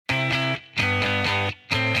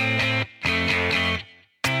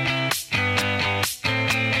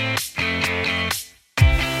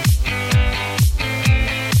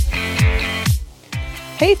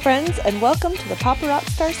Hey friends, and welcome to the Papa Rock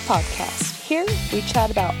Stars podcast. Here we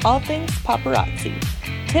chat about all things paparazzi.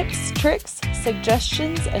 Tips, tricks,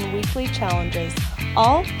 suggestions, and weekly challenges.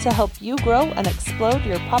 All to help you grow and explode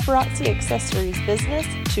your paparazzi accessories business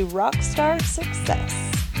to rock star success.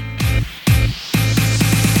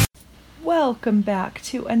 Welcome back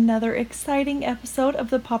to another exciting episode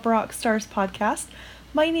of the Papa Rock Stars podcast.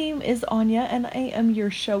 My name is Anya and I am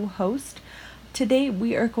your show host. Today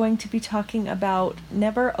we are going to be talking about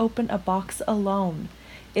never open a box alone.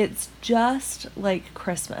 It's just like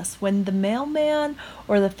Christmas. When the mailman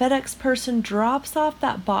or the FedEx person drops off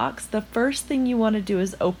that box, the first thing you want to do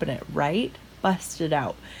is open it, right? Bust it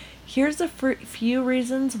out. Here's a few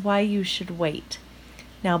reasons why you should wait.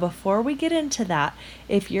 Now, before we get into that,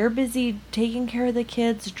 if you're busy taking care of the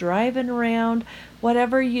kids, driving around,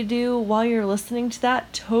 whatever you do while you're listening to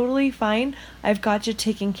that, totally fine. I've got you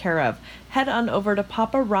taken care of. Head on over to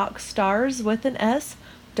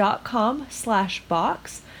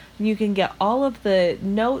paparockstars.com/box. You can get all of the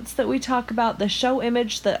notes that we talk about, the show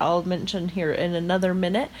image that I'll mention here in another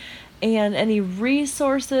minute, and any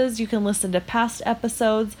resources. You can listen to past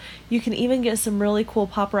episodes. You can even get some really cool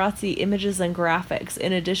paparazzi images and graphics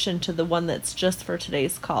in addition to the one that's just for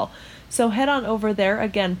today's call. So head on over there.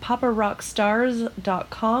 Again,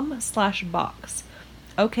 paparockstars.com/box.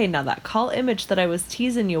 Okay, now that call image that I was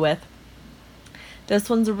teasing you with, this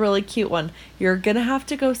one's a really cute one. You're going to have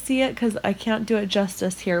to go see it because I can't do it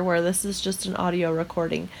justice here where this is just an audio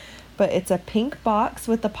recording. But it's a pink box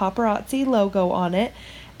with the paparazzi logo on it.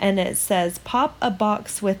 And it says, "Pop a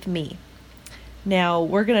box with me." Now,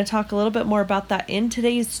 we're going to talk a little bit more about that in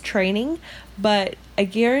today's training, but I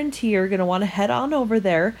guarantee you're going to want to head on over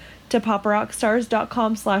there to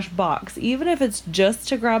paparockstars.com/box, even if it's just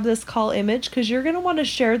to grab this call image, because you're going to want to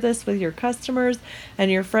share this with your customers and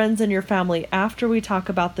your friends and your family after we talk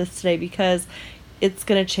about this today, because it's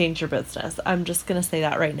going to change your business. I'm just going to say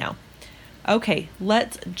that right now. Okay,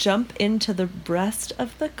 let's jump into the rest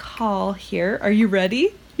of the call here. Are you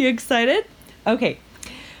ready? You excited? Okay,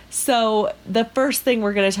 so the first thing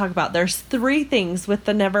we're going to talk about, there's 3 things with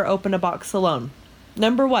the never open a box alone.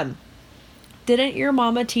 Number 1, didn't your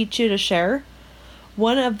mama teach you to share?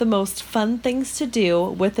 One of the most fun things to do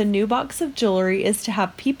with a new box of jewelry is to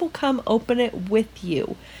have people come open it with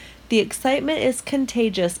you. The excitement is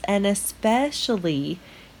contagious, and especially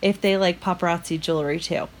if they like paparazzi jewelry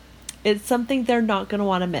too. It's something they're not going to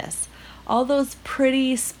want to miss. All those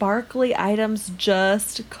pretty, sparkly items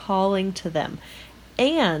just calling to them.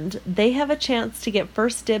 And they have a chance to get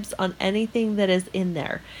first dibs on anything that is in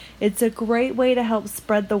there. It's a great way to help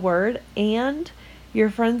spread the word, and your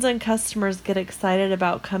friends and customers get excited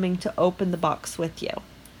about coming to open the box with you.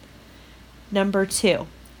 Number 2,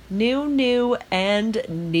 new, and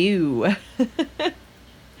new.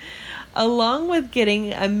 Along with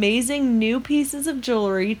getting amazing new pieces of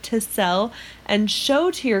jewelry to sell and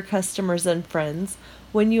show to your customers and friends,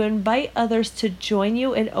 when you invite others to join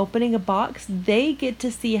you in opening a box, they get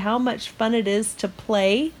to see how much fun it is to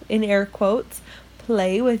play, in air quotes,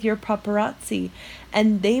 play with your paparazzi,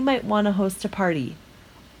 and they might want to host a party.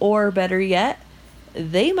 Or better yet,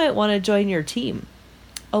 they might want to join your team.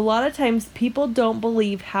 A lot of times people don't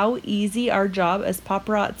believe how easy our job as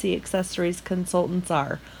paparazzi accessories consultants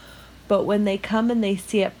are. But when they come and they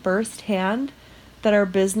see it firsthand, that our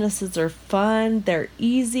businesses are fun, they're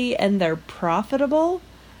easy, and they're profitable,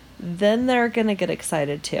 then they're going to get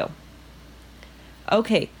excited too.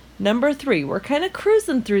 Okay, number 3. We're kind of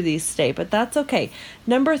cruising through these today, but that's okay.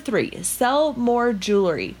 Number 3, sell more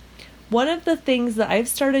jewelry. One of the things that I've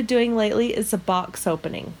started doing lately is a box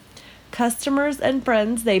opening. Customers and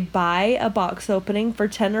friends, they buy a box opening for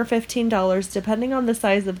 $10 or $15, depending on the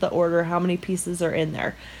size of the order, how many pieces are in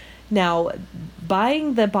there. Now,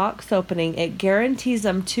 buying the box opening, it guarantees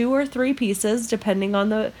them 2 or 3 pieces, depending on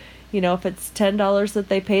the, if it's $10 that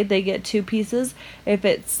they paid, they get 2 pieces. If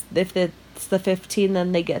it's the 15,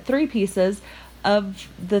 then they get 3 pieces of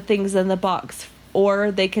the things in the box. Or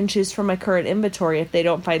they can choose from my current inventory if they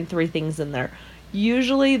don't find 3 things in there.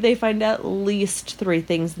 Usually they find at least 3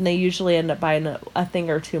 things, and they usually end up buying a thing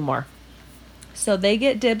or 2 more. So they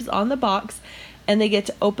get dibs on the box, and they get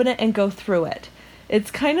to open it and go through it. It's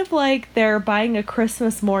kind of like they're buying a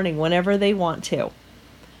Christmas morning whenever they want to.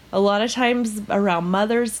 A lot of times around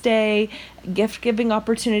Mother's Day, gift-giving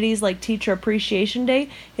opportunities like Teacher Appreciation Day,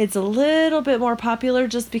 it's a little bit more popular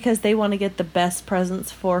just because they want to get the best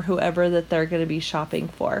presents for whoever that they're going to be shopping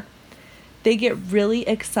for. They get really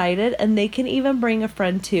excited, and they can even bring a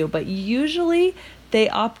friend too, but usually they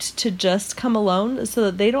opt to just come alone so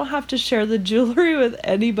that they don't have to share the jewelry with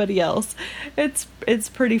anybody else. It's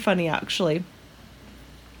pretty funny, actually.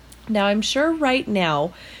 Now, I'm sure right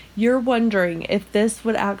now you're wondering if this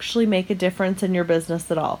would actually make a difference in your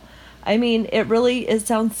business at all. I mean, it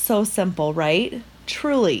sounds so simple, right?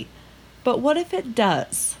 Truly. But what if it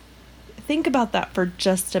does? Think about that for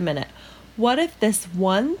just a minute. What if this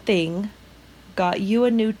one thing got you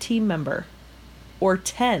a new team member? Or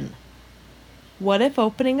 10? What if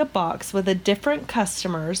opening a box with a different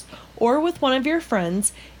customers or with one of your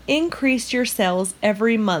friends increased your sales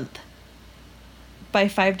every month? By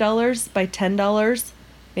 $5, by $10,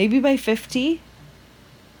 maybe by $50?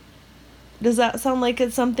 Does that sound like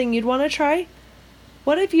it's something you'd want to try?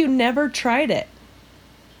 What if you never tried it?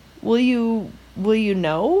 Will you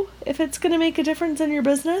know if it's going to make a difference in your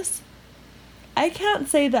business? I can't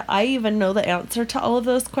say that I even know the answer to all of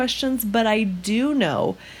those questions, but I do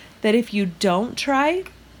know that if you don't try,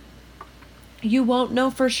 you won't know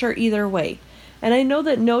for sure either way. And I know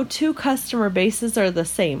that no two customer bases are the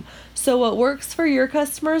same. So what works for your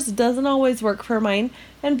customers doesn't always work for mine,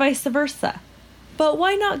 and vice versa. But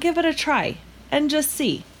why not give it a try and just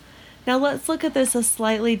see? Now let's look at this a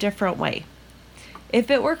slightly different way. If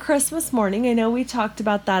it were Christmas morning, I know we talked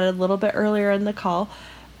about that a little bit earlier in the call,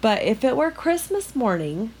 but if it were Christmas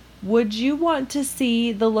morning, would you want to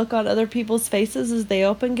see the look on other people's faces as they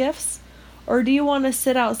open gifts? Or do you want to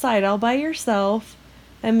sit outside all by yourself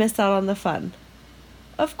and miss out on the fun?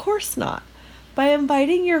 Of course not. By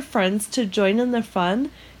inviting your friends to join in the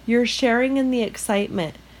fun, you're sharing in the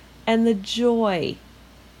excitement and the joy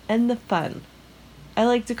and the fun. I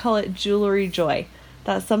like to call it jewelry joy.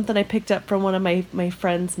 That's something I picked up from one of my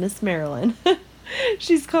friends, Miss Marilyn.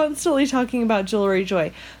 She's constantly talking about jewelry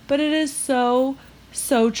joy, but it is so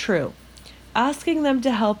true. Asking them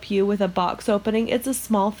to help you with a box opening, it's a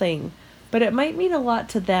small thing, but it might mean a lot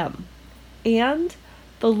to them. And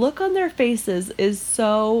the look on their faces is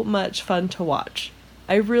so much fun to watch.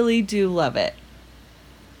 I really do love it.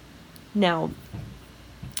 Now,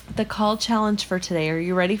 the call challenge for today. Are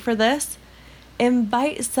you ready for this?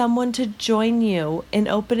 Invite someone to join you in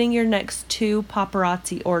opening your next 2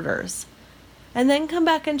 paparazzi orders. And then come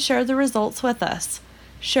back and share the results with us.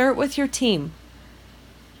 Share it with your team.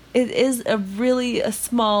 It is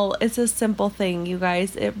it's a simple thing, you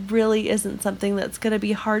guys. It really isn't something that's going to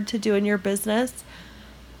be hard to do in your business,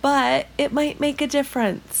 but it might make a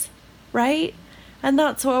difference, right? And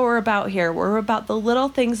that's what we're about here. We're about the little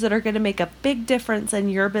things that are going to make a big difference in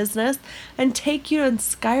your business and take you and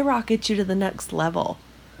skyrocket you to the next level.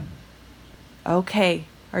 Okay,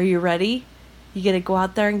 are you ready? You going to go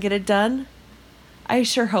out there and get it done? I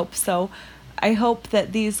sure hope so. I hope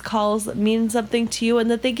that these calls mean something to you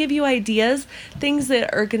and that they give you ideas, things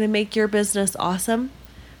that are going to make your business awesome.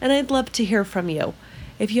 And I'd love to hear from you.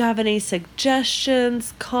 If you have any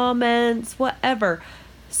suggestions, comments, whatever,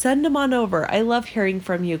 send them on over. I love hearing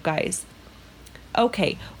from you guys.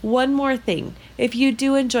 Okay, one more thing. If you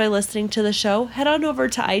do enjoy listening to the show, head on over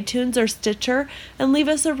to iTunes or Stitcher and leave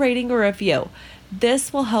us a rating or review.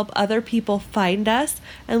 This will help other people find us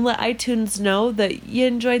and let iTunes know that you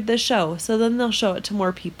enjoyed the show, so then they'll show it to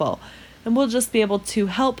more people. And we'll just be able to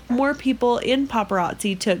help more people in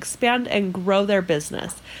paparazzi to expand and grow their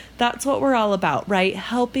business. That's what we're all about, right?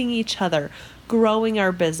 Helping each other, growing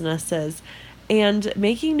our businesses, and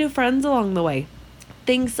making new friends along the way.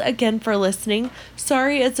 Thanks again for listening.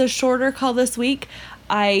 Sorry it's a shorter call this week.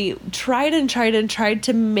 I tried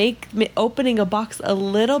to make opening a box a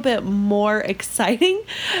little bit more exciting,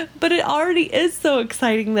 but it already is so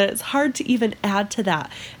exciting that it's hard to even add to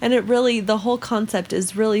that. And the whole concept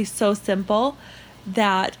is really so simple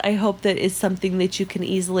that I hope that is something that you can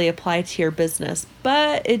easily apply to your business.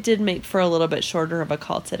 But it did make for a little bit shorter of a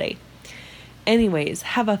call today. Anyways,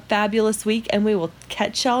 have a fabulous week and we will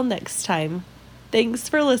catch y'all next time. Thanks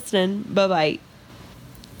for listening. Bye-bye.